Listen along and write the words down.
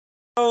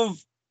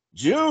of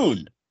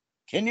June.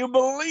 Can you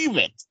believe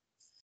it?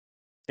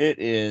 It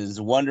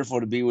is wonderful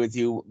to be with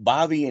you.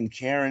 Bobby and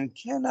Karen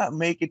cannot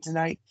make it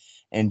tonight,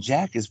 and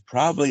Jack is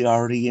probably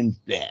already in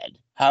bed.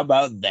 How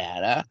about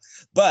that, huh?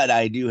 But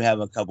I do have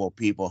a couple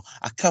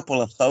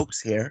of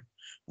folks here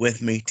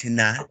with me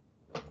tonight.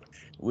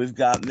 We've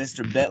got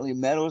Mr. Bentley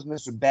Meadows,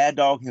 Mr. Bad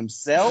Dog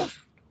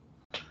himself.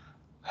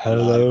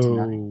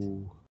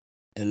 Hello.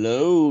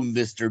 Hello,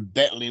 Mr.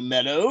 Bentley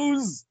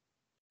Meadows.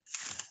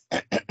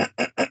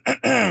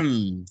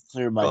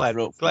 Clear my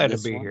throat. Glad to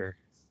be here.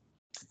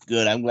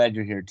 Good. I'm glad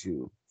you're here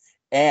too.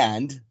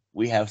 And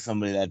we have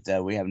somebody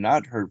that we have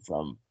not heard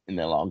from in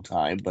a long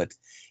time, but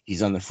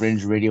he's on the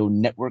Fringe Radio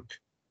Network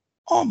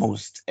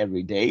almost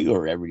every day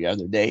or every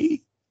other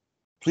day.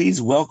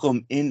 Please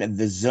welcome in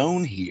the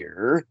zone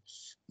here,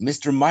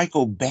 Mr.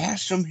 Michael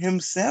Basham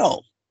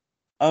himself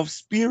of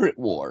Spirit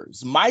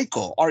Wars.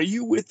 Michael, are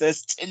you with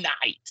us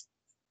tonight?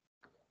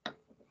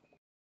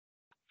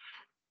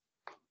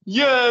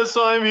 Yes,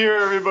 I'm here,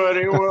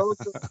 everybody.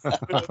 Welcome. Happy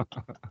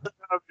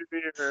to be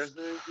here.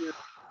 Thank you.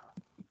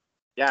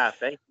 Yeah,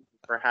 thank you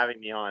for having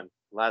me on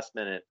last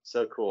minute.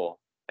 So cool.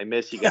 I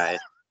miss you guys.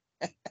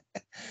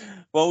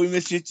 Well, we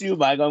miss you too,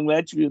 Michael. I'm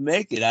glad you could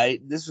make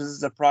it. This was a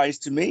surprise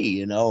to me.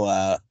 You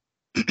know,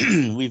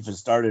 we've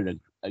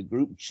started a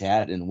group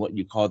chat in what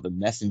you call the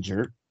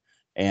messenger,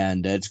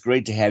 and it's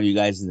great to have you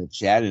guys in the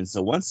chat. And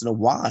so once in a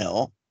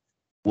while,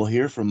 we'll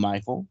hear from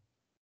Michael,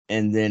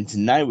 and then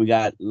tonight we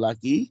got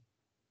lucky,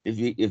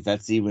 if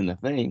that's even a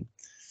thing.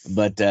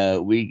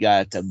 But we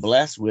got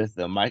blessed with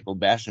Michael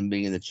Basham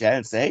being in the chat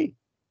and say, hey,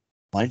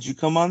 why don't you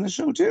come on the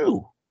show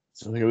too?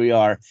 So here we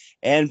are.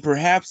 And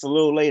perhaps a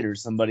little later,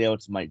 somebody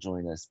else might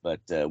join us, but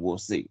we'll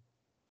see.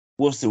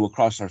 We'll see. We'll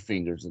cross our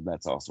fingers if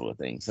that's also a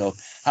thing. So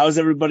how's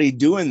everybody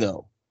doing,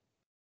 though?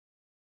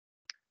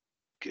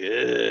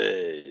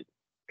 Good.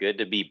 Good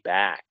to be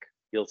back.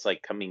 Feels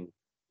like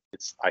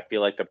I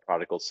feel like the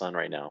prodigal son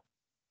right now.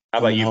 How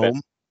about you,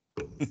 Ben?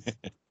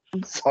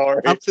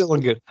 Sorry. I'm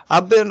feeling good.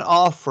 I've been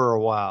off for a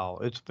while.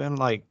 It's been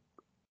like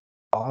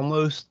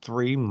almost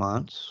 3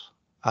 months,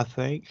 I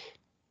think.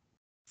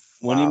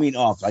 What do you mean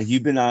off? Like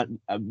you've been on,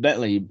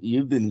 Bentley,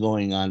 you've been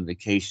going on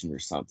vacation or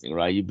something,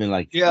 right? You've been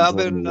like, yeah, I've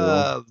been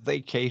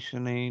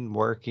vacationing,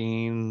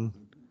 working,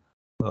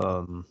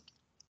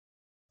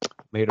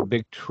 made a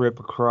big trip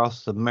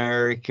across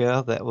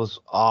America. That was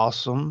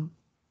awesome.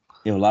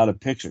 You know, a lot of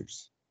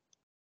pictures.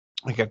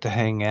 I got to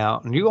hang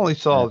out, and you only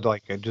saw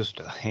like just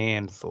a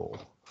handful,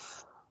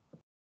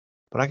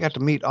 but I got to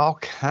meet all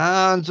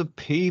kinds of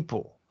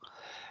people.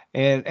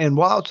 And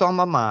while it's on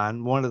my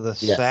mind, one of the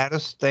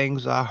saddest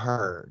things I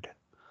heard,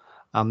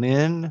 I'm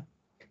in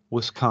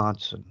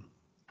Wisconsin,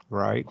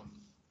 right?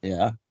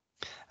 Yeah.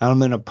 And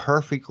I'm in a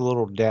perfect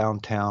little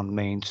downtown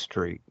main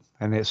street.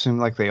 And it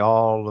seemed like they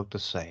all look the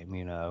same,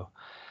 you know.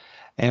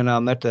 And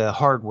I'm at the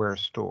hardware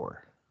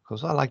store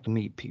because I like to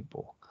meet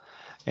people.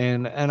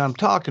 And I'm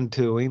talking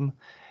to him,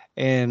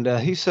 and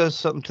he says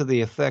something to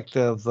the effect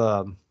of,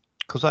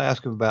 because I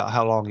asked him about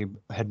how long he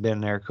had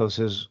been there, because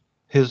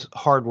his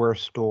hardware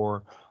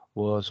store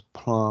was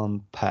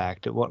plumb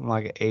packed. It wasn't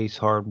like an Ace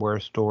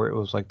hardware store. It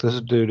was like this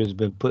dude has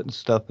been putting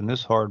stuff in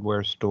this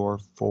hardware store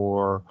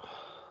for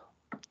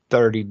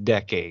 30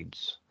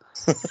 decades.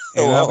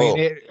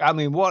 And I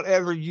mean,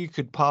 whatever you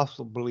could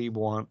possibly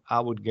want, I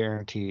would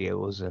guarantee it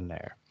was in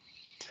there.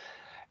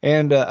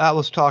 And I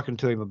was talking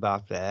to him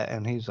about that,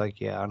 and he's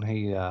like, yeah, and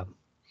he,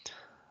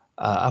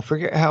 I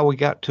forget how we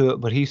got to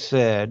it, but he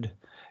said,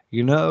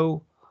 you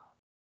know,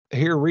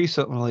 here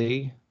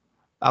recently,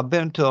 I've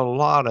been to a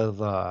lot of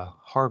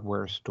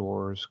hardware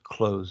stores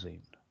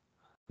closing.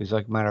 He's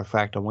like, matter of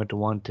fact, I went to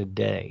one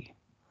today.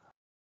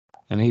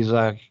 And he's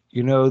like,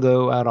 you know,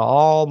 though, out of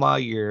all my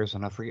years,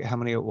 and I forget how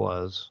many it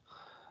was,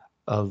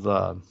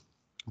 of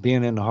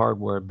being in the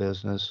hardware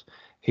business,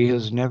 he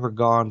has never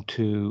gone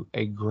to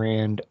a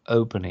grand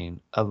opening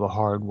of a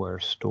hardware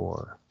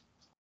store.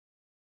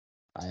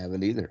 I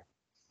haven't either.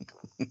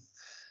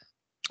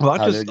 Well,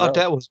 I just thought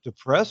that was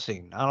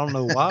depressing. I don't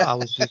know why. I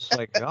was just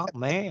like, oh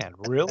man,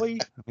 really?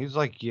 He's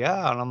like,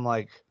 yeah. And I'm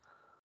like,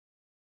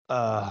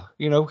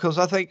 you know, because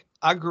I think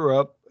I grew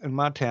up in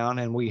my town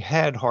and we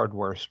had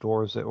hardware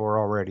stores that were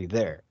already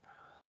there.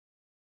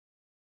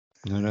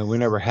 You know, we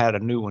never had a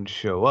new one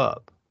show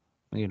up.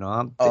 You know,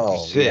 I'm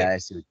 56. Oh, yeah, I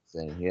see what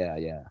you're saying. Yeah,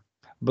 yeah.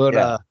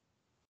 But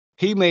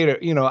he made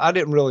it, you know, I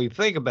didn't really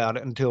think about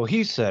it until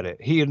he said it.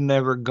 He had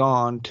never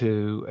gone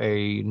to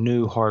a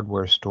new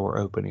hardware store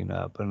opening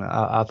up. And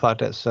I thought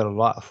that said a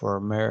lot for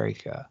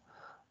America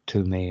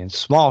to me, in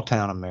small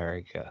town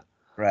America.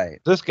 Right.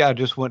 This guy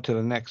just went to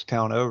the next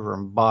town over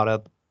and bought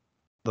up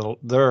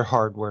their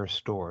hardware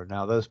store.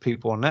 Now, those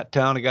people in that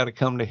town have got to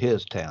come to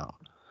his town.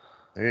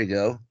 There you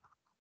go.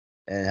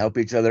 And help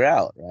each other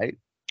out, right?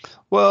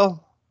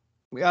 Well,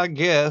 I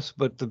guess,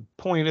 but the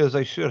point is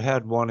they should have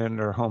had one in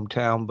their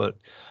hometown, but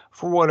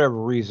for whatever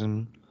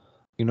reason,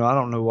 you know, I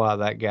don't know why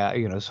that guy,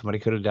 you know, somebody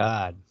could have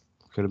died.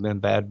 Could have been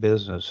bad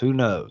business. Who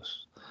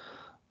knows?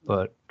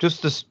 But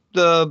just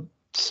the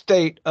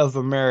state of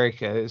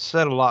America, it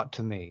said a lot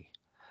to me.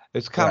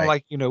 It's kind of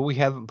Right. like, we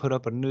haven't put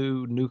up a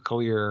new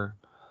nuclear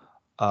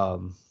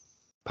um,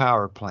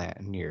 power plant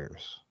in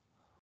years.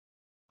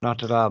 Not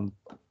that I'm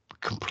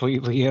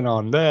completely in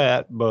on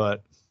that,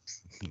 but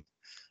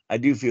I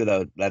do feel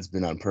that that's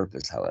been on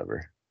purpose,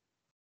 however.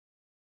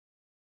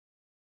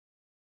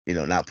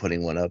 Not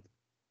putting one up.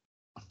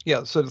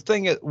 yeah. So the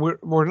thing is,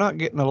 we're not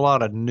getting a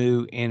lot of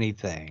new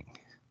anything.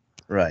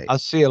 Right. I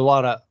see a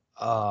lot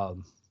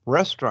of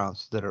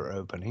restaurants that are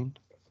opening,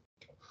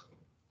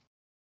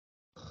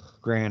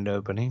 grand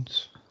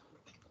openings.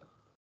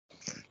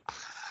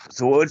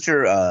 So what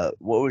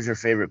was your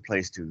favorite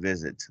place to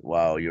visit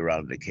while you were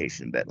on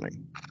vacation, Bentley?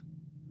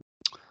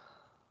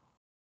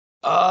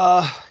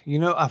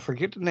 I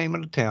forget the name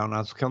of the town. I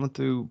was coming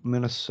through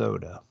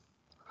Minnesota,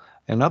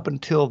 and up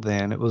until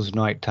then, it was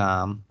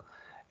nighttime,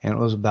 and it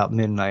was about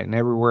midnight, and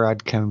everywhere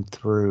I'd come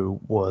through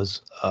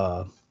was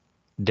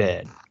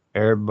dead.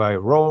 Everybody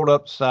rolled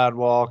up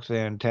sidewalks,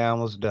 and town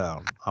was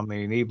down. I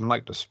mean, even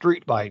like the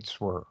street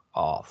lights were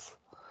off.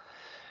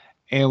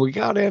 And we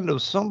got into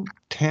some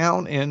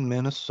town in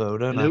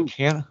Minnesota, and Hello.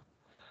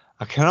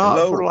 I cannot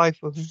for the Hello.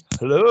 life of me.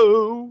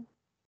 Hello.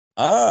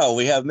 Oh,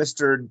 we have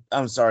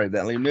I'm sorry,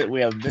 Bentley.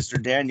 We have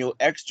Mr. Daniel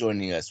X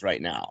joining us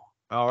right now.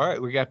 All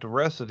right, we got the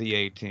rest of the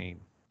A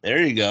team.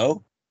 There you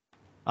go.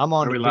 I'm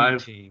on Are the we B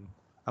live? team.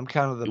 I'm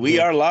kind of the We big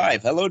are team.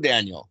 live. Hello,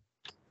 Daniel.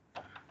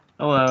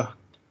 Hello.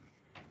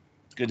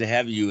 It's good to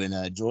have you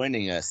and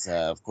joining us.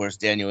 Of course,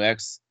 Daniel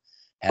X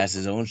has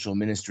his own show,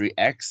 Ministry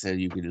X.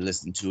 You can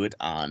listen to it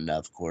on,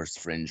 of course,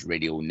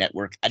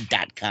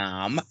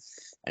 FringeRadioNetwork.com.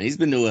 And he's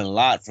been doing a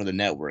lot for the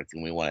network,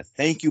 and we want to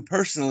thank you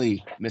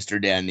personally, Mr.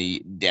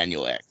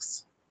 Daniel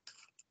X.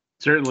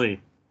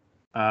 Certainly.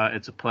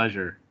 It's a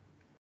pleasure.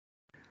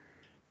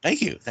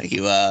 Thank you.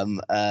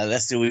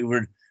 Let's see. We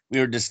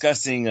were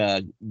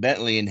discussing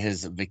Bentley and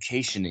his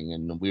vacationing,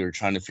 and we were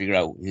trying to figure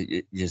out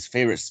his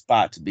favorite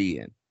spot to be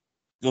in.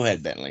 Go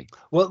ahead, Bentley.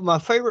 Well, my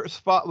favorite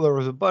spot, there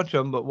was a bunch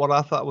of them, but what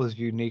I thought was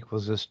unique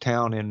was this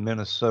town in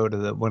Minnesota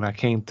that when I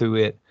came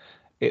through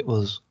it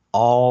was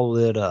all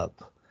lit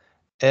up.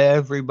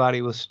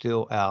 Everybody was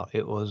still out.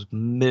 It was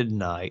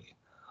midnight.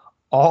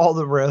 All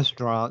the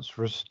restaurants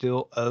were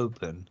still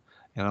open.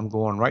 And I'm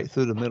going right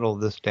through the middle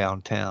of this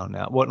downtown.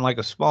 Now, it wasn't like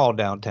a small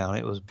downtown,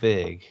 it was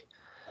big.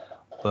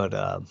 But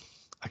I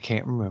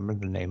can't remember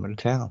the name of the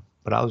town.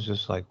 But I was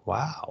just like,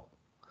 wow,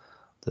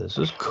 this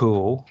is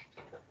cool.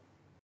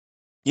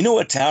 You know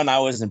what town I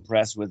was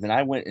impressed with? And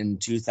I went in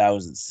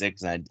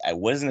 2006, and I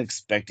wasn't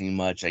expecting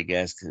much, I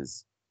guess,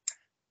 because,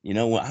 I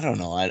don't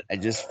know. I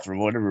just, for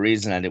whatever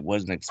reason, I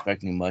wasn't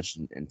expecting much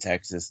in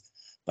Texas.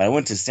 But I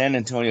went to San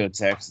Antonio,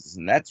 Texas,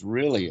 and that's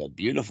really a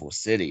beautiful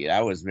city. I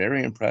was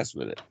very impressed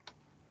with it.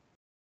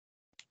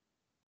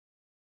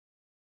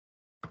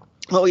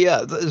 Oh,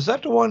 yeah. Is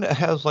that the one that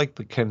has like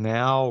the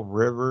canal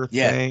river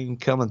Yeah. thing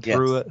coming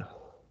through it?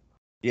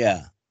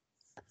 Yeah.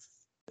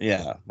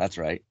 Yeah, that's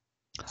right.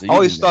 So I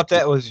always thought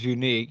that was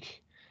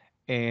unique.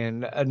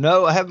 And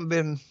no, I haven't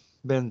been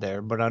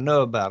there, but I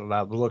know about it.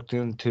 I've looked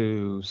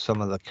into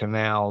some of the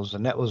canals,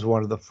 and that was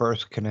one of the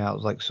first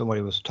canals. Like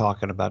somebody was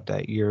talking about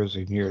that years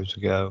and years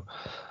ago,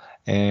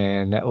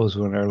 and that was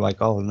when they're like,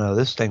 "Oh no,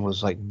 this thing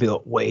was like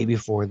built way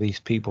before these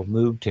people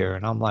moved here."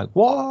 And I'm like,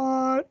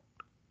 "What?"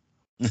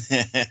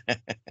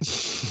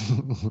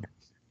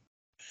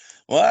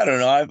 Well, I don't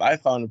know. I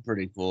found it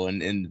pretty cool,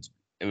 and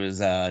it was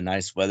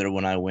nice weather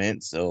when I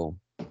went, so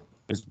it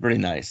was pretty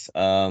nice.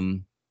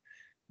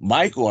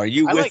 Michael, are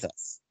you with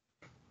us?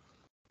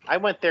 I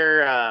went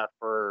there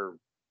for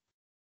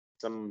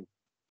some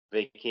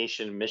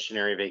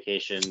missionary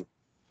vacation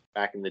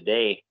back in the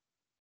day,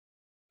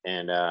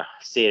 and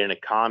stayed in a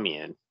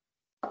commune.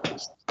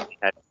 Just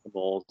had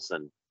animals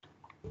and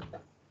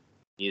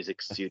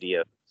music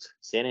studios.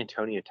 San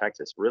Antonio,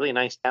 Texas, really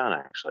nice town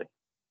actually.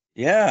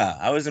 Yeah,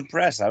 I was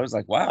impressed. I was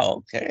like,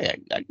 wow, okay,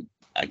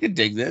 I could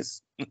dig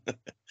this.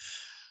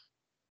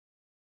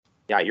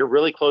 Yeah, you're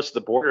really close to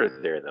the border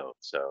there though,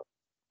 so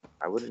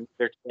I wouldn't move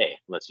there today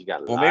unless you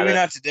got a Well, lot maybe of.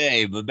 not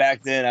today, but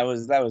back then that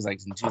was like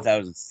in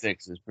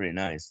 2006. It was pretty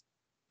nice.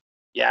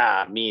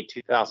 Yeah, me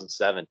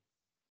 2007.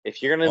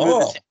 If you're gonna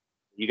move,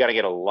 you got to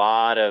get a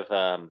lot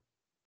of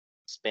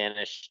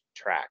Spanish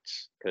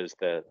tracts because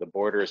the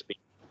border is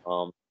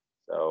being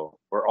so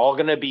we're all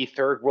gonna be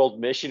third world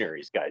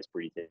missionaries, guys,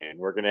 pretty soon.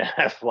 We're gonna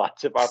have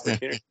lots of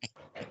opportunities.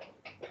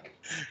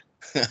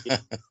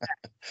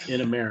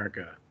 In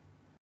America.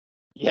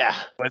 Yeah.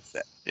 What's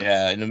that?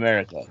 Yeah, in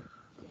America.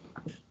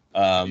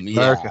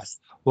 America. Yeah.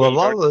 Well, a Yeah,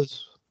 lot of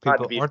those proud to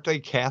people be- aren't they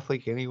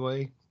Catholic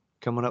anyway?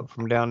 Coming up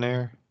from down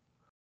there,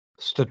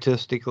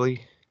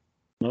 statistically.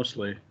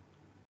 Mostly.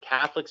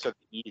 Catholics are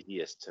the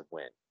easiest to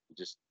win.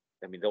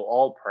 They'll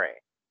all pray.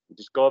 You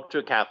just go up to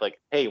a Catholic,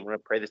 hey, we're gonna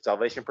pray the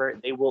salvation prayer.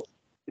 They will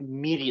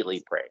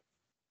immediately pray.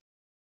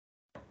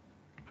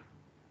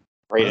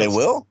 Right? They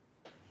will?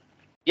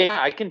 Yeah,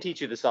 I can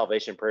teach you the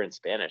salvation prayer in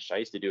Spanish. I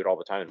used to do it all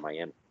the time in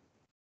Miami.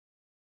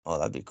 Oh,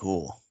 that'd be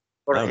cool.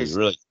 Or That would be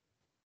really.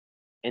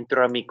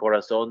 Entra a mi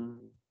corazón,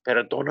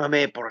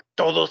 perdóname por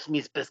todos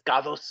mis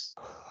pescados.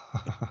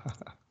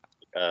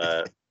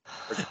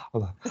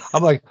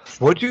 I'm like,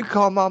 what'd you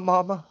call my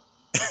mama?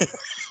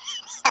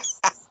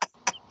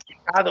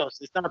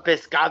 Pescados. It's not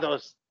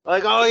pescados.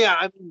 Like, oh yeah,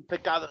 I mean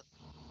pescados.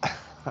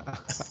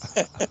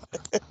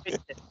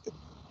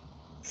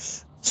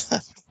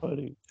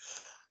 Funny.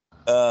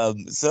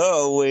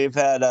 So we've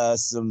had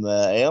some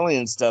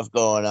alien stuff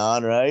going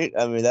on, right?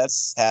 I mean,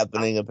 that's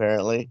happening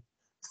apparently.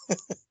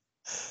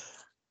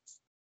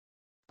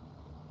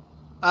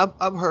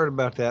 I've heard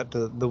about that.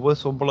 The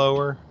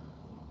whistleblower.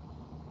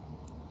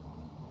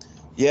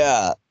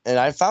 Yeah, and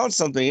I found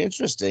something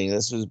interesting.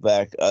 This was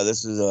back.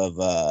 This is of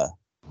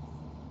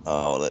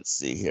oh, let's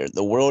see here,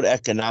 the World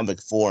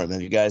Economic Forum.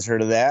 Have you guys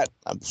heard of that?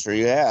 I'm sure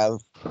you have.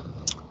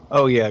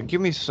 Oh yeah,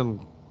 give me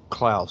some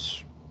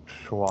Klaus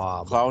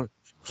Schwab.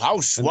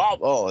 Klaus Schwab.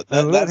 Oh,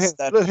 And that's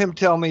let him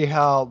tell me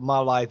how my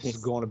life is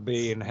going to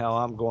be and how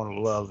I'm going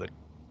to love it.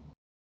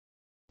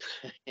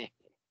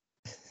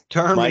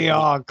 Turn me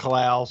Michael. on,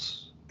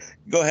 Klaus.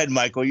 Go ahead,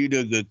 Michael. You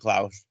do good,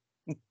 Klaus.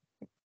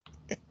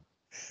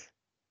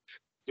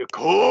 The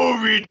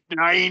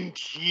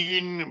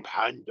COVID-19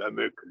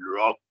 pandemic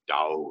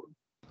lockdown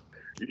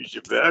is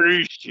a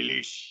very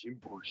silly,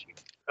 simple thing.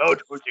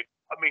 Out with the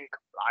coming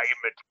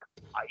climate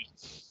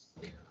crisis.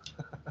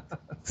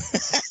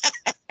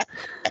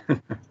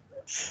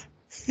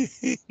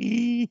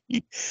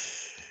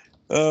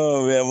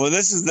 Oh man, well,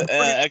 this is the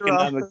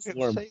economic Sure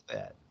forum. say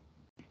that.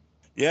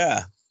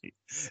 Yeah.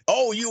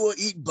 Oh, you will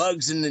eat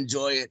bugs and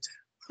enjoy it.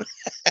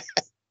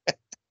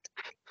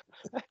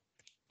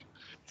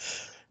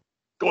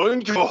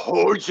 Going to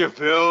hold the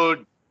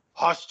field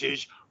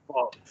hostage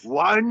for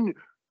 $1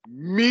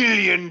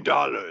 million.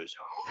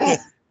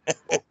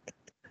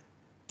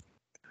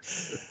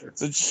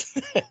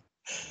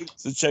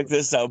 So check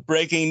this out.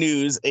 Breaking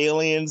news.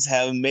 Aliens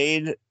have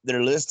made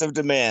their list of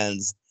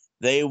demands.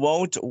 They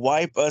won't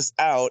wipe us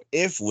out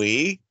if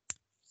we,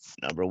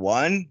 number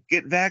 1,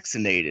 get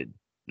vaccinated.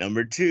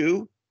 Number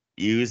 2,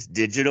 use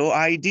digital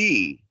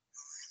ID.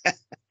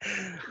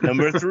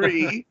 Number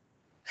 3,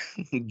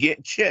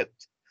 get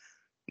chipped.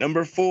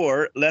 Number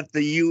 4, let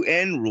the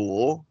UN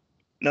rule.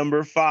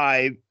 Number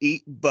 5,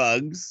 eat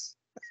bugs.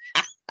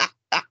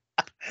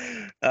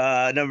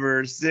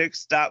 Number 6,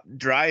 stop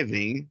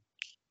driving.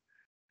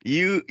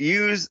 You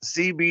use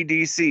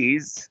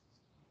CBDCs.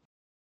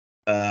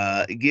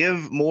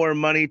 Give more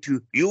money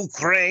to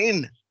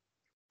Ukraine.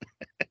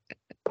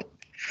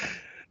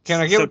 Can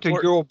I give it to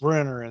Joel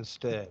Brenner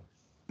instead?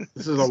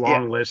 This is a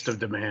long list of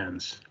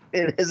demands.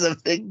 It is a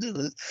big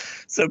deal.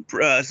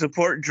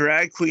 Support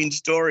drag queen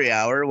story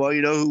hour. Well,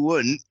 you know who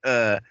wouldn't.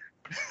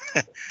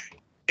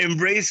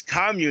 Embrace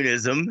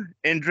communism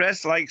and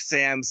dress like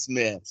Sam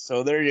Smith.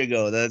 So there you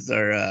go. That's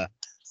our.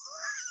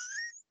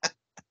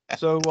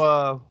 So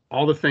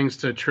all the things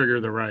to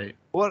trigger the right.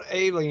 What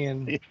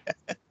alien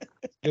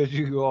did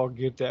you all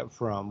get that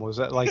from? Was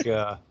that like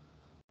a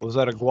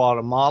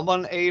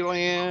Guatemalan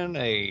alien?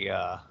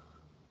 A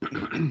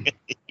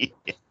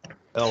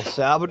El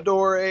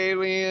Salvador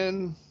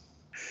alien?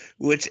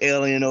 Which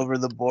alien over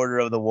the border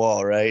of the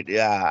wall, right?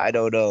 Yeah, I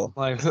don't know.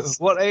 Like,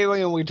 what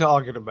alien are we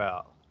talking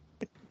about?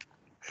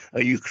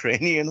 A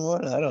Ukrainian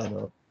one? I don't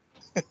know.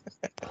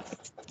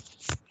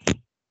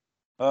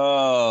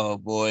 Oh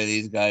boy,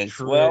 these guys.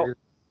 Well,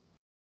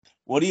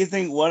 what do you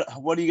think?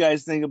 What do you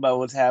guys think about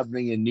what's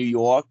happening in New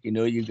York? You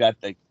know, you got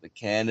the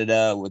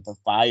Canada with the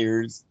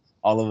fires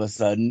all of a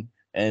sudden,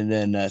 and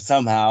then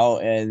somehow,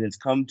 and it's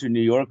come to New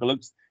York.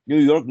 New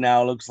York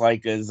now looks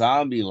like a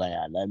zombie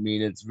land. I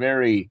mean, it's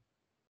very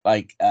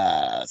like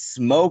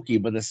smoky,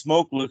 but the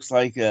smoke looks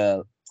like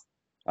you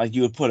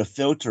would put a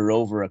filter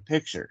over a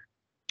picture.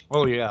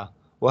 Oh yeah.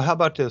 Well, how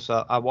about this?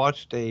 I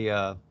watched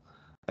a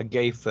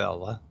gay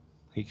fella.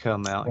 He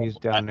come out. He's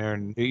down there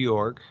in New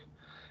York,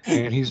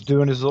 and he's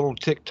doing his little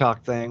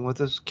TikTok thing with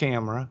his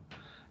camera,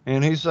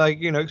 and he's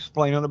like,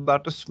 explaining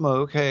about the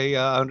smoke. Hey,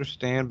 I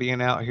understand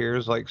being out here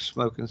is like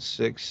smoking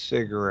 6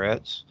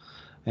 cigarettes,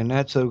 and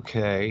that's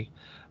okay,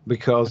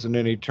 because, and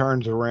then he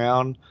turns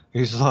around.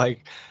 He's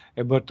like,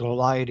 but the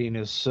lighting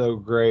is so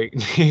great.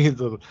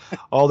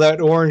 All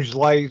that orange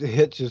light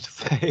hits his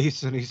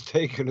face, and he's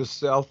taking a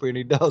selfie, and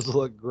he does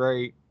look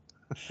great.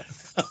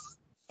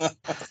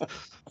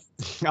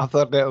 I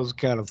thought that was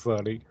kind of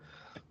funny.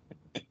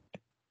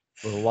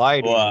 The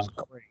lighting is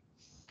great.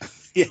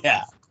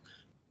 Yeah.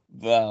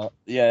 Well,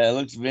 yeah, it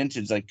looks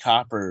vintage, like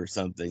copper or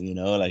something,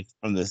 like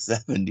from the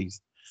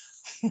 70s.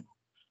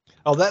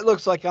 Oh, that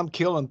looks like I'm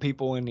killing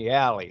people in the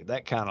alley.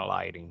 That kind of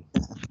lighting.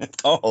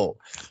 Oh.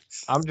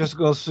 I'm just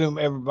going to assume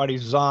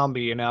everybody's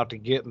zombie and out to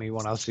get me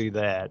when I see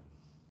that.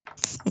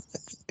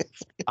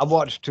 I've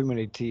watched too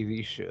many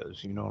TV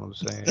shows, you know what I'm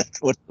saying?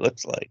 That's what it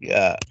looks like,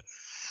 yeah.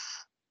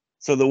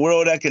 So the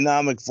World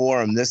Economic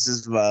Forum, this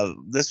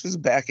was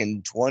back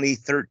in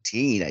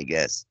 2013, I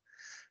guess.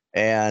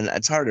 And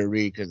it's hard to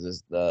read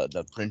because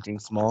the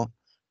printing's small,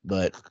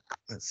 but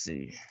let's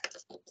see.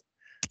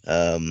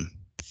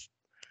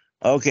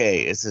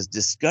 Okay, it says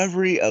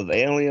discovery of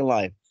alien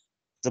life.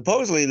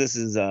 Supposedly this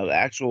is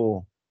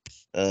actual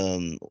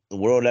the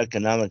World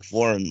Economic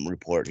Forum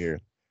report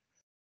here.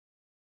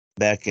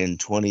 back in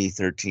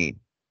 2013.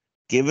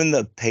 Given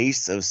the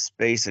pace of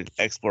space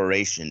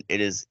exploration, it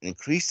is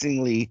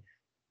increasingly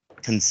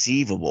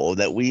conceivable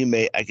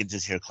that I could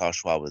just hear Klaus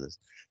Schwab with this,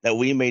 that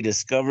we may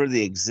discover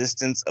the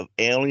existence of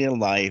alien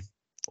life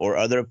or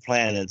other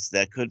planets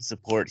that could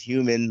support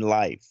human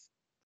life.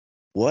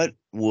 What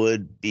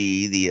would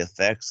be the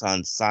effects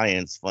on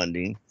science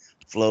funding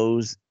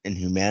flows in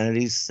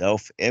humanity's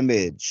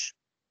self-image?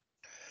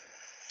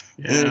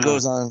 Yeah. And then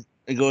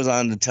it goes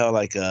on to tell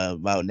like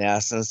about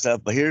NASA and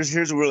stuff. But here's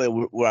really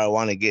where I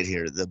want to get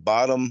here. The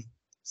bottom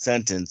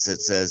sentence,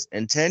 it says,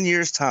 in 10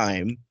 years'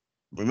 time,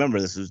 remember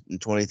this was in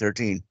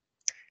 2013,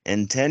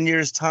 in 10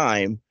 years'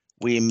 time,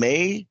 we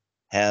may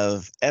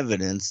have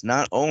evidence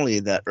not only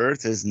that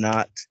Earth is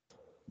not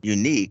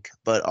unique,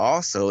 but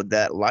also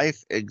that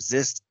life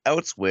exists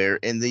elsewhere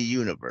in the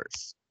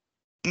universe.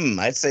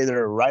 I'd say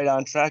they're right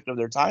on track of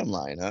their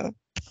timeline, huh?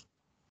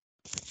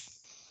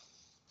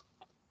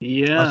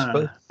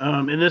 Yeah.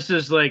 And this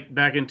is like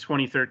back in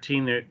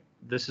 2013.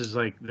 This is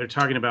like they're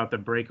talking about the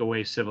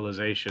breakaway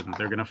civilization.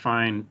 They're going to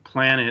find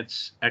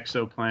planets,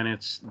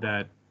 exoplanets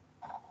that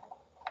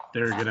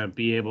they're going to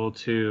be able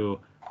to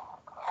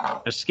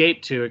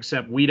escape to,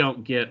 except we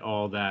don't get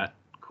all that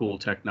cool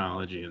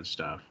technology and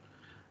stuff.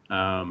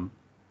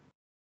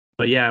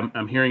 But yeah,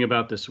 I'm hearing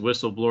about this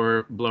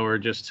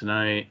whistleblower just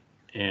tonight,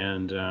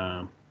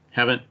 and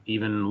haven't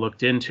even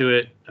looked into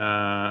it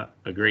a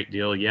great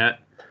deal yet.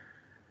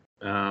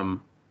 But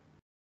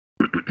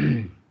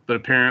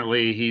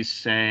apparently he's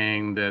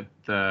saying that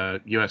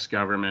the U.S.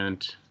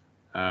 government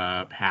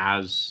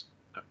has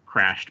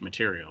crashed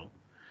material.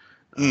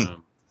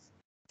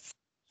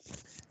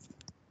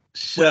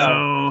 So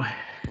well,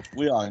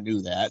 we all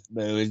knew that,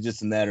 but it was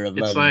just a matter of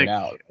letting it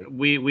out.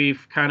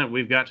 We've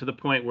got to the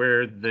point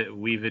where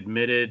we've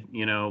admitted,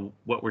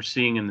 what we're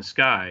seeing in the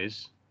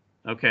skies.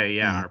 Okay,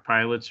 yeah, our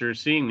pilots are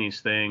seeing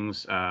these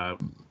things.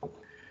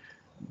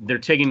 They're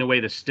taking away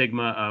the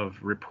stigma of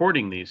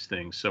reporting these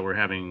things, so we're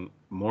having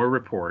more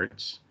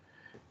reports.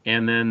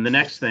 And then the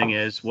next thing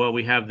is, well,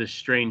 we have this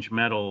strange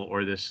metal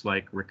or this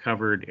like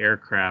recovered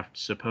aircraft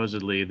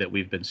supposedly that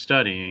we've been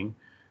studying.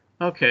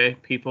 Okay,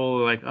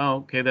 people are like, oh,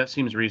 okay, that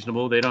seems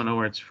reasonable. They don't know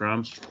where it's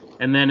from.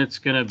 And then it's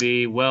going to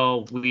be,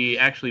 well, we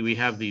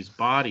have these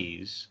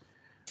bodies.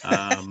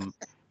 And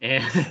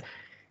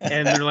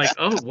they're like,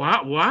 oh,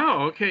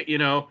 wow, okay,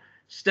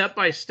 step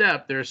by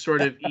step, they're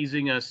sort of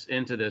easing us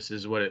into this,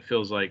 is what it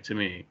feels like to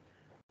me.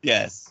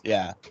 Yes,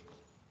 yeah.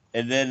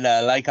 And then,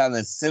 like on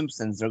The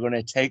Simpsons, they're going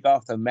to take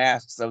off the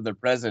masks of the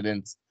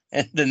presidents,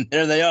 and then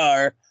there they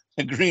are,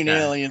 the green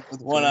aliens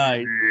with one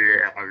eye.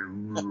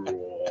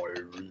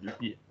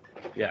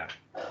 Yeah,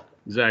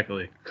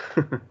 exactly.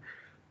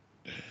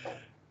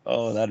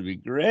 Oh, that'd be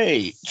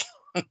great.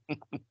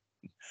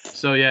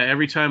 So yeah,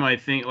 every time I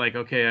think like,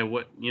 okay,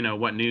 what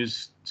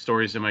news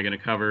stories am I going to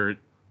cover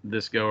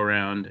this go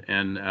around?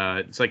 And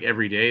it's like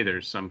every day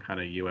there's some kind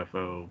of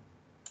UFO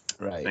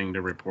thing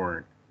to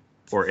report,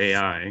 or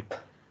AI.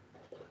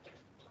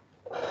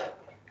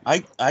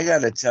 I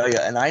gotta tell you,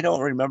 and I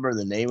don't remember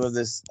the name of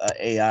this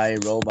AI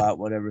robot,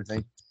 whatever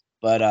thing,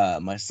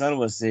 but my son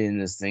was seeing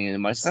this thing,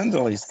 and my son's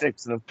only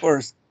 6, and of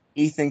course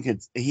he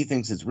thinks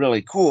it's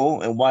really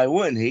cool, and why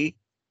wouldn't he?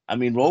 I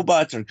mean,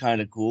 robots are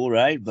kind of cool,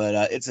 right?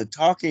 But it's a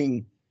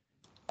talking,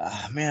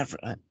 man,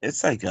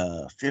 it's like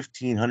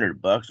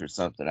 $1,500 or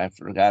something. I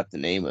forgot the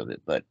name of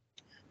it, but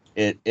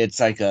it's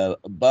like a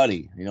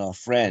buddy, a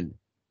friend.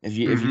 If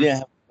you didn't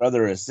have a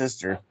brother or a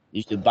sister,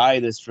 you could buy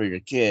this for your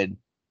kid,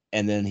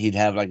 and then he'd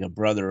have like a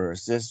brother or a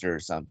sister or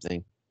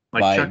something.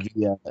 Like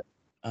Chucky.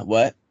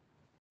 What?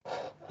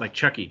 Like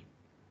Chucky.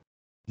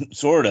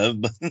 Sort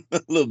of, but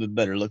a little bit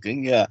better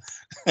looking, yeah.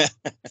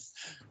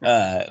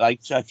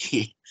 Like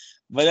Chucky.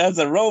 But that's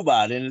a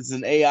robot, and it's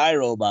an AI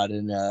robot,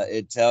 and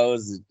it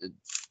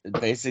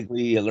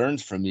basically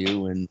learns from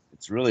you, and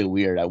it's really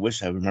weird. I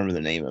wish I remember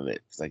the name of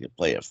it because I could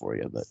play it for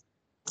you. But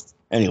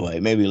anyway,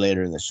 maybe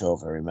later in the show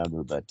if I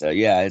remember. But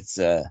yeah, it's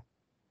AI.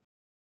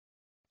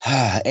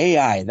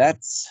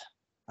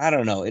 I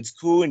don't know. It's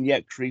cool and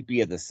yet creepy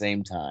at the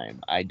same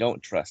time. I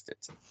don't trust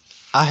it.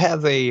 I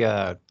have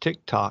a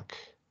TikTok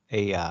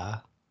AI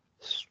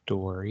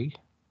story.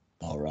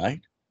 All right.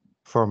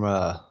 From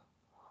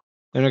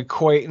an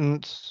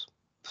acquaintance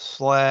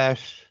 / I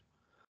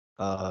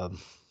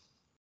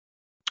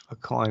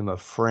call him a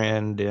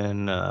friend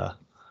in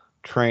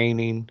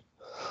training.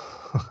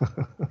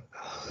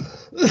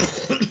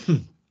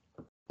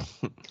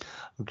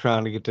 I'm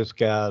trying to get this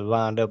guy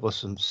lined up with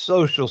some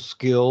social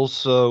skills.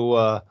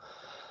 So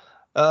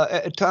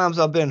at times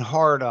I've been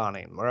hard on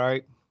him,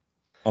 right?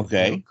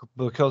 Okay.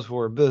 Because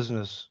we're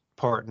business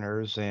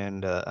partners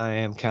and I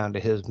am kind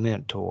of his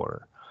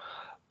mentor.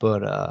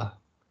 But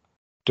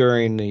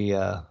during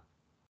the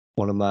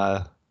one of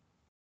my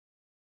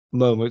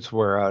moments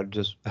where I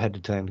just had to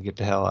tell him to get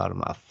the hell out of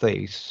my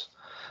face,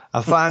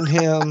 I find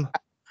him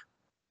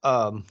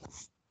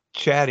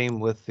chatting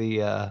with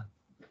the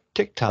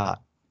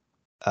TikTok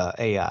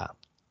AI.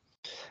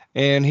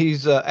 And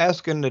he's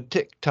asking the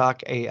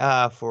TikTok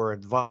AI for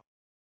advice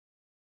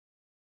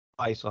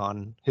advice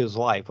on his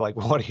life, like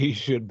what he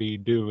should be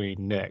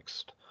doing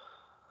next.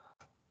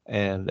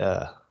 And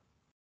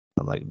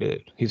I'm like,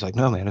 dude. He's like,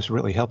 no, man, it's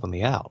really helping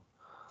me out.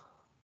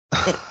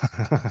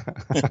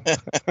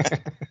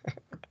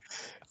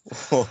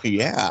 Oh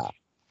yeah.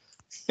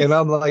 And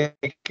I'm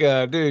like,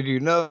 dude, you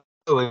know,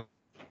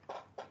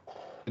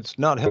 it's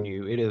not helping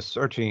you. It is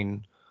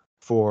searching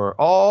for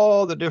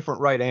all the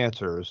different right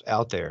answers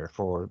out there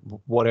for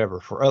whatever,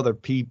 for other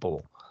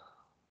people.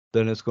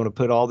 Then it's going to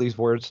put all these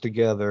words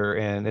together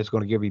and it's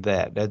going to give you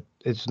that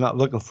it's not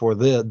looking for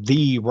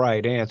the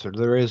right answer.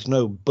 There is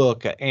no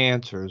book of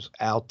answers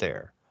out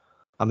there.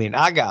 I mean,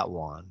 I got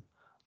one,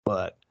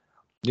 but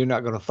you're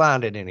not going to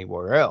find it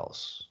anywhere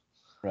else.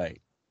 Right.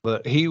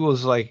 But he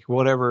was like,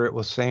 whatever it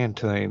was saying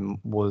to him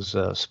was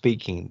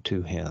speaking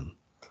to him.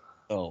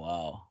 Oh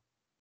wow.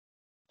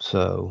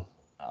 So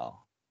Wow.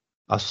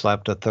 I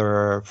slapped a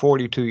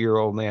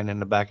 42-year-old man in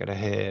the back of the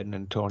head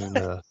and told him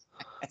to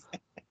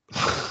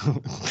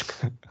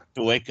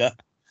To wake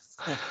up.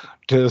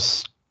 to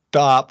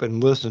stop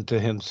and listen to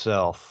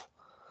himself.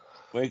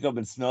 Wake up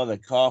and smell the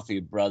coffee,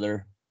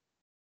 brother.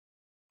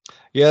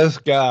 Yeah, this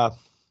guy,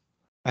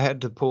 I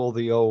had to pull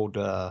the old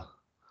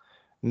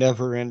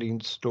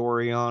never-ending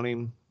story on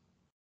him.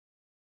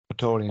 I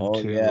told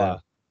him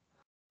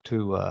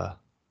to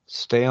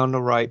stay on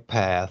the right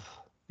path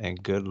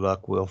and good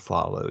luck will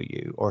follow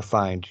you or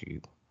find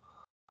you.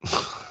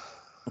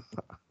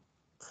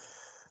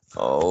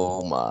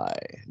 Oh my.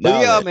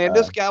 But yeah, man,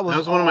 this guy was That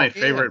was one of my all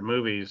favorite in.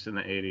 movies in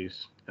the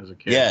 80s as a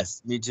kid.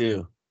 Yes, me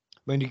too.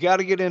 Man, you got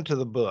to get into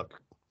the book.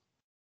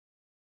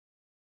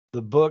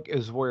 The book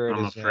is where it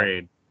I'm is at.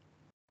 afraid.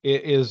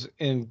 It is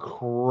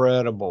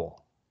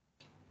incredible.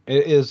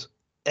 It is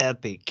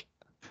epic.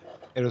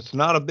 And it's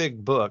not a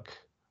big book,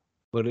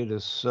 but it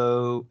is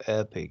so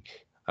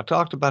epic. I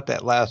talked about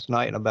that last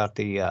night about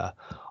the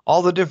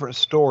all the different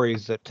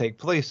stories that take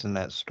place in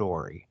that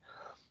story.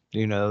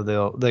 You know,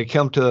 they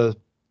come to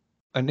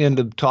an end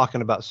of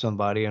talking about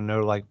somebody and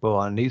they're like,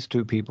 well, and these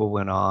two people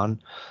went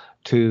on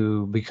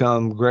to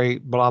become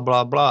great, blah,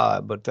 blah, blah.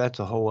 But that's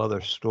a whole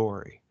other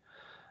story.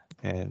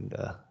 And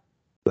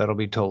that'll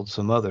be told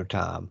some other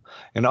time.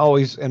 And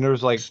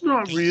there's like, It's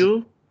not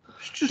real.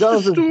 It's just a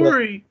dozens of-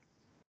 story.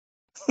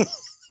 I'm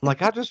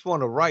like, I just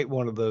want to write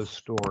one of those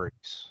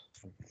stories.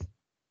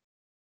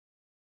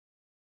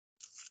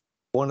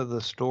 One of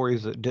the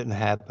stories that didn't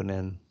happen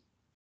in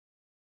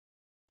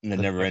The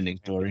never-ending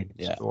story.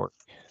 Yeah. story.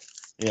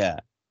 Yeah.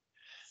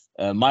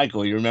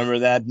 Michael, you remember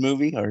that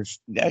movie? Or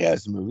yeah,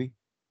 it's a movie.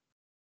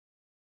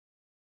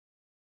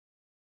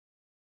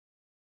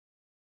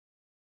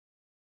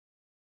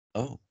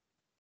 Oh,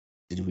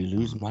 did we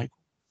lose Michael?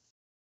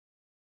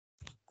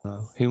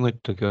 No, he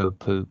went to go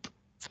poop.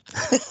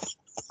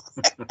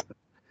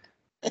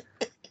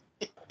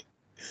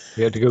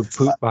 He had to go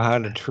poop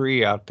behind a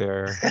tree out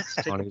there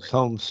on his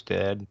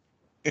homestead.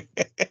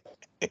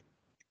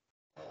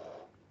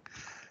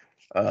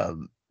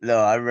 No,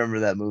 I remember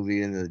that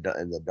movie in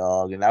the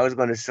dog, and I was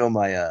going to show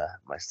my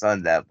my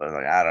son that, but I'm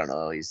like, I don't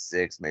know, he's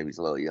 6, maybe he's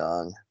a little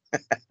young.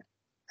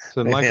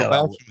 So Maybe Michael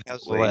I'll Basham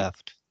has wait.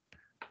 left.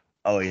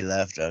 Oh, he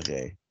left.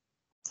 Okay.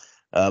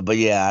 But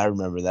yeah, I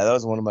remember that. That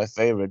was one of my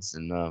favorites,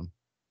 and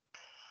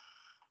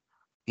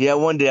yeah,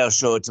 one day I'll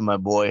show it to my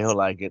boy. He'll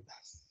like it.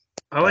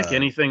 I like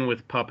anything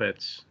with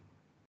puppets.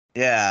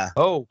 Yeah.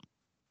 Oh,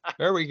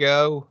 there we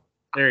go.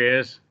 There he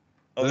is.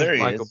 Oh, There's there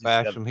he Michael is. He's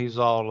got- Basham. He's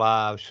all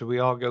live. Should we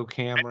all go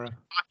camera?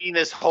 Talking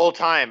this whole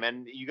time,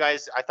 and you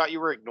guys, I thought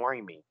you were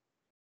ignoring me.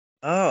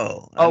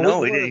 Oh, no,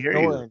 we were didn't hear you.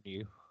 ignoring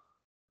you.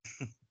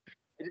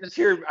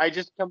 I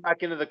just come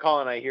back into the call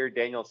and I hear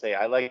Daniel say,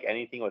 "I like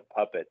anything with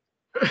puppets."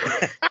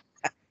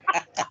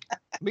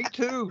 Me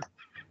too.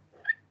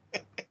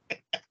 All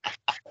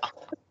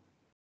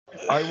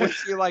right,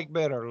 which do you like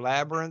better,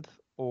 Labyrinth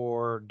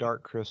or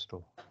Dark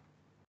Crystal?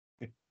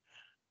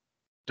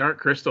 Dark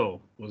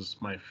Crystal was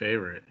my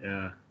favorite.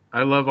 Yeah.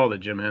 I love all the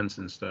Jim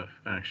Henson stuff,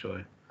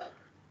 actually.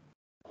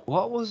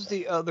 What was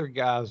the other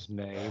guy's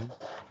name?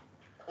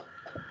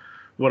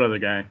 What other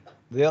guy?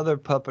 The other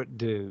puppet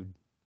dude.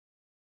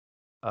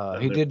 He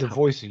Other did the puppet.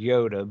 voice of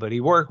Yoda, but he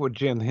worked with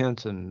Jim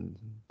Henson.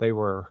 They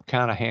were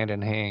kind of hand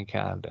in hand,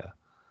 kind of.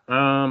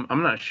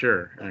 I'm not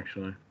sure,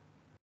 actually.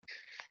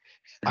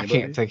 I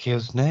can't think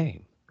his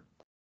name.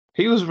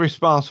 He was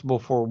responsible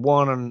for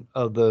one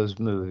of those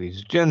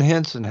movies. Jim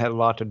Henson had a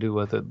lot to do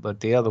with it, but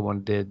the other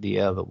one did the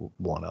other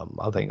one of them.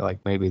 I think like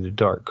maybe the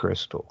Dark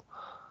Crystal.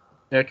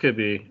 That could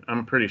be.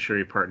 I'm pretty sure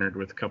he partnered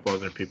with a couple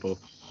other people.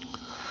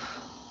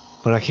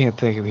 But I can't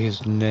think of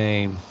his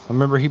name. I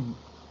remember he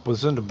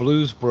was into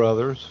Blues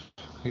Brothers.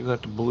 He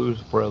let the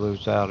Blues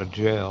Brothers out of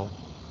jail.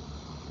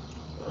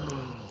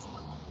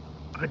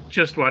 I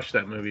just watched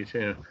that movie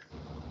too.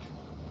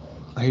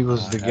 He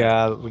was the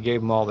guy that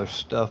gave them all their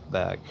stuff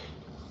back.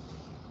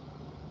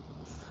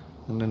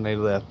 And then they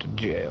left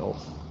jail.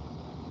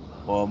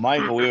 Well,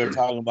 Michael, we were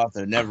talking about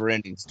the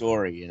never-ending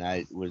story, and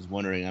I was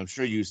wondering. I'm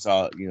sure you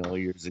saw it,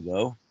 years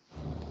ago.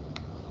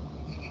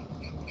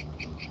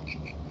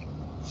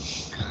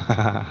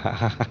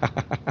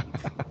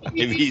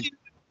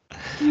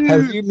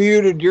 Have you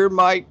muted your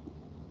mic?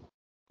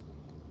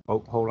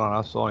 Oh, hold on.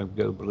 I saw him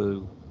go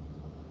blue.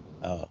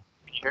 Oh,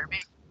 Can you hear me?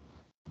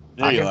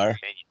 there you are.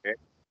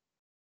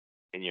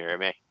 Can you hear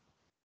me?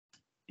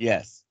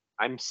 Yes.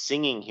 I'm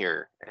singing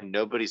here and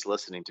nobody's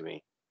listening to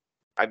me.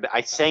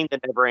 I sang the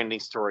Never Ending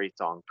Story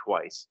song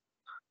twice.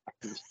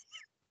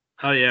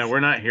 Oh yeah, we're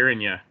not hearing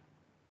you.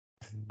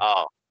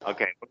 Oh,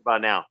 okay. What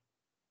about now?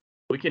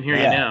 We can hear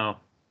Yeah. you now.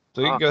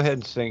 So you can go ahead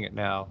and sing it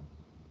now.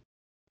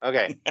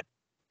 Okay.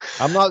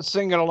 I'm not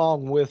singing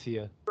along with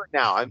you.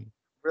 Now I'm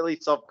really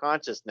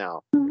self-conscious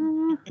now.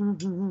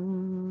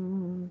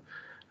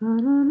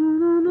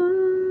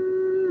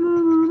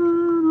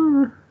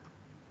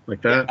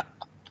 Like that?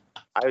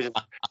 I was just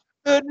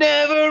the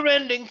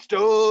never-ending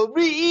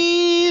story.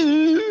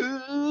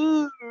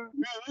 You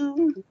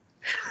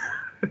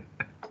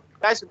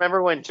guys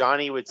remember when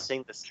Johnny would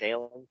sing the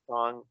sailing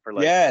song for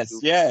like Yes.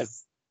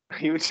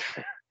 he would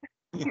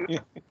singing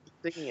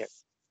it.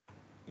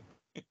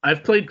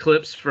 I've played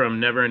clips from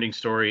Neverending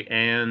Story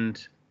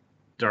and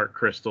Dark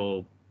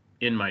Crystal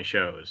in my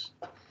shows.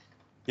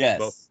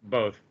 Yes.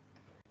 Both.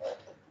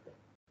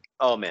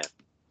 Oh man,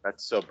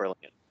 that's so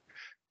brilliant.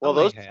 I Well,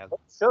 may those have.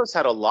 shows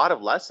had a lot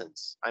of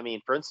lessons. I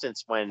mean, for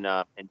instance, when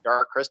in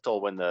Dark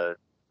Crystal, when the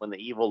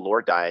evil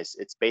lord dies,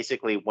 it's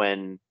basically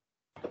when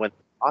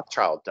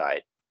Rothschild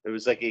died. It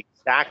was like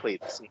exactly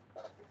the same.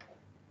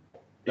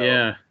 So,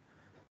 Yeah.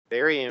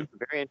 very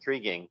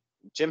intriguing.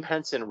 Jim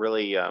Henson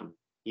really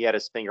he had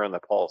his finger on the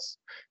pulse.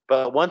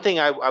 But one thing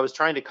I was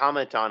trying to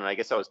comment on, and I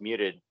guess I was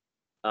muted,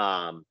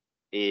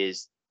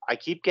 is I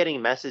keep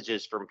getting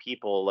messages from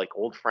people like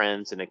old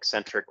friends and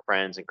eccentric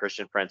friends and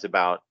Christian friends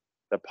about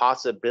the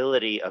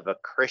possibility of a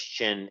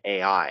Christian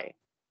AI,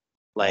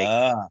 like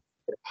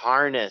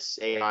harness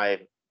AI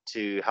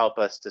to help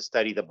us to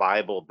study the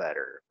Bible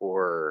better,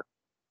 or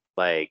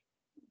like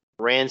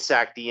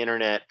ransack the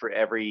internet for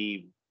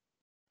every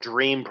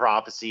dream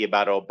prophecy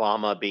about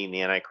Obama being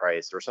the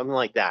Antichrist or something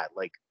like that.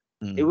 Like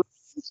it was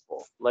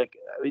useful. Like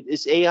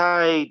is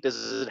AI,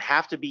 does it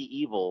have to be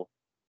evil,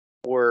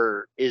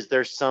 or is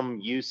there some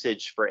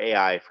usage for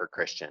AI for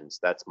Christians?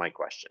 That's my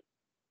question.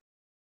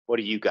 What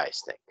do you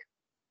guys think?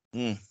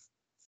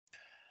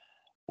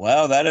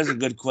 Well, that is a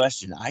good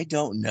question. I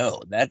don't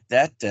know.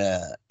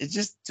 It's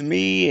just, to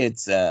me,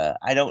 it's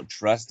I don't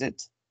trust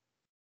it.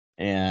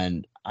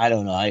 And I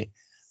don't know. I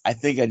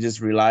think I just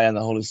rely on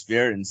the Holy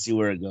Spirit and see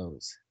where it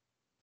goes.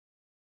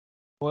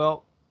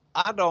 Well,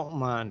 I don't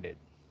mind it.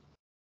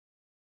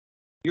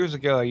 Years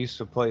ago, I used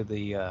to play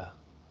the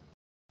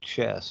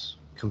chess,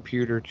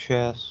 computer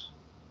chess,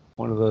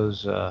 one of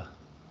those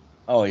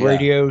Oh yeah.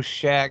 Radio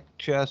Shack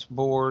chess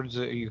boards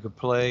that you could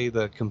play.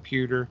 The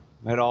computer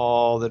had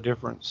all the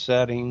different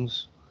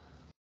settings.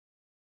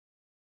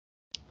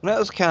 And that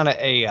was kind of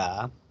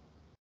AI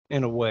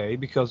in a way,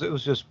 because it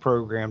was just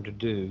programmed to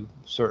do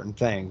certain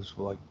things.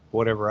 Like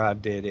whatever I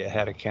did, it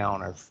had a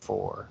counter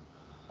for,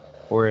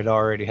 or it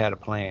already had a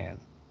plan.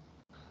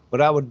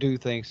 But I would do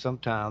things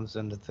sometimes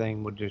and the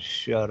thing would just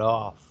shut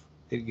off.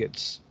 It'd get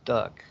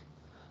stuck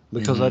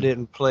because I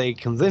didn't play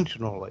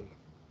conventionally.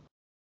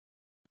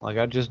 Like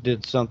I just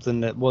did something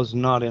that was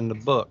not in the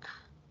book.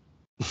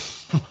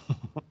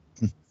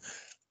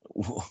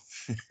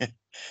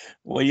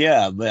 Well,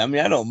 yeah, but I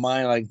mean, I don't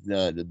mind like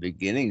the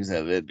beginnings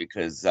of it,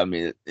 because I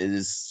mean, it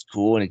is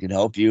cool and it can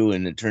help you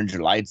and it turns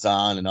your lights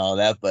on and all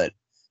that. But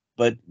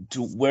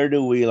to where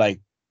do we like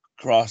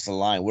cross the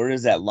line? Where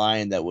is that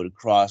line that would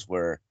cross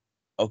where,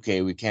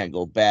 okay, we can't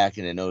go back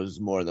and it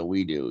knows more than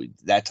we do?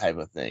 That type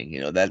of thing,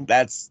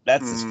 that's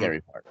the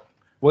scary part.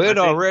 Well, it I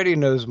think- already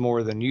knows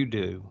more than you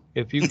do.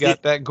 If you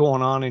got that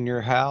going on in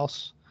your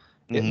house,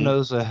 it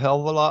knows a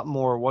hell of a lot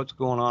more what's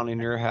going on in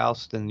your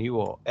house than you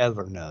will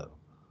ever know.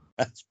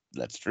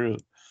 That's true.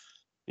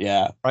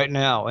 Yeah. Right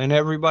now, and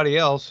everybody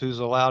else who's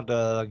allowed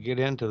to get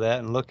into that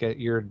and look at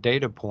your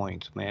data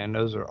points, man,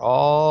 those are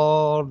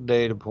all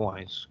data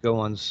points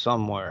going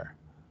somewhere.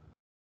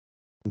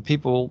 And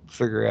people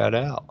figure that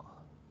out.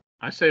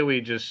 I say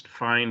we just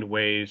find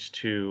ways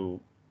to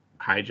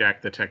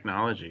hijack the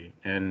technology,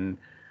 and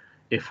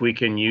if we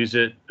can use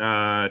it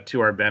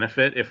to our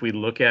benefit, if we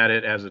look at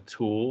it as a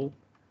tool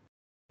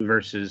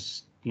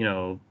versus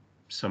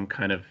some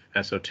kind of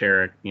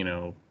esoteric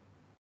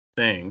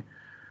thing,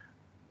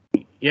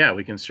 yeah,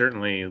 we can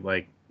certainly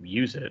like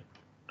use it.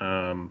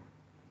 Yeah,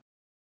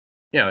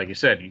 like you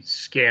said, you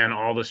scan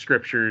all the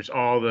scriptures,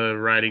 all the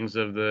writings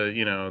of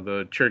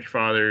the church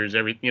fathers,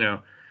 to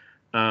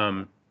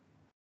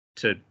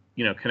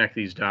connect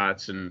these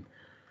dots. And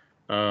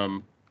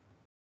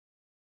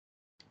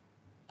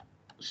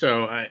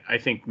so I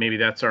think maybe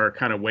that's our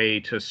kind of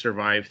way to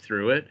survive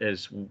through it,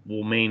 is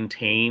we'll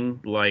maintain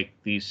like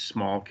these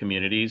small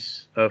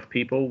communities of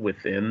people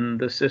within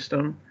the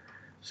system,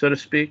 so to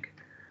speak.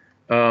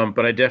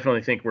 But I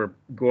definitely think we're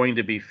going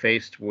to be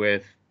faced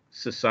with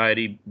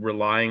society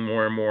relying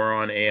more and more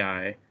on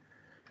AI,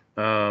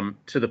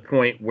 to the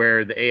point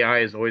where the AI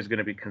is always going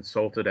to be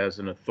consulted as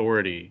an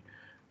authority.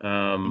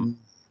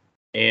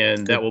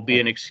 And that Good will be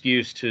point. an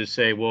excuse to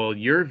say, well,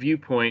 your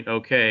viewpoint,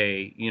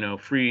 okay,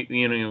 free,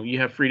 you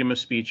have freedom of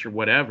speech or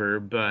whatever,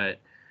 but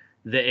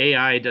the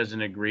AI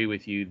doesn't agree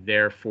with you.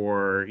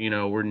 Therefore,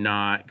 we're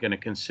not going to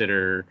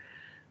consider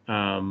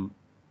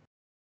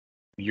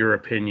your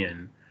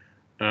opinion.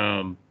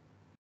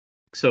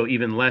 So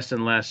even less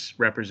and less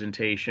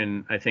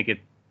representation. I think it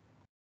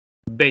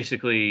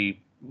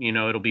basically,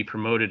 it'll be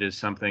promoted as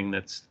something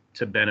that's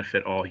to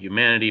benefit all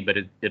humanity, but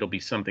it'll be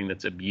something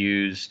that's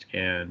abused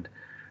and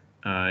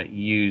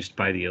used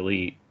by the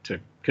elite to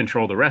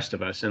control the rest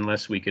of us,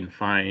 unless we can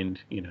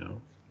find,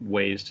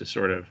 ways to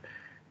sort of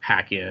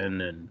hack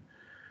in and,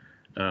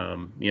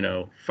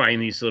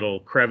 find these little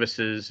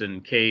crevices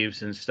and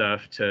caves and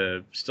stuff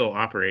to still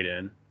operate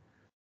in.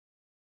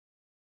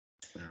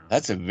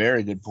 That's a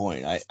very good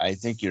point. I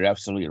think you're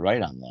absolutely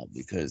right on that,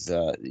 because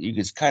you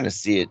can kind of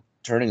see it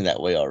turning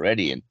that way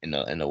already in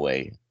a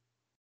way.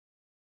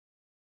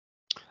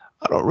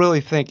 I don't really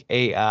think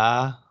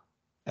AI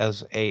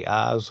is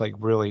like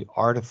really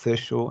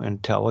artificial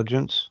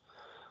intelligence.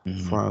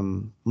 Mhm.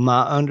 From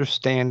my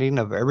understanding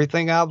of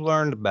everything I've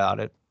learned about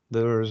it,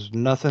 there's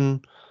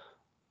nothing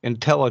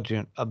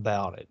intelligent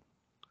about it.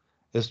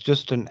 It's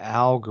just an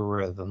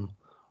algorithm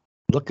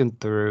looking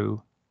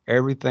through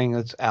everything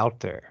that's out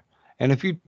there. And if you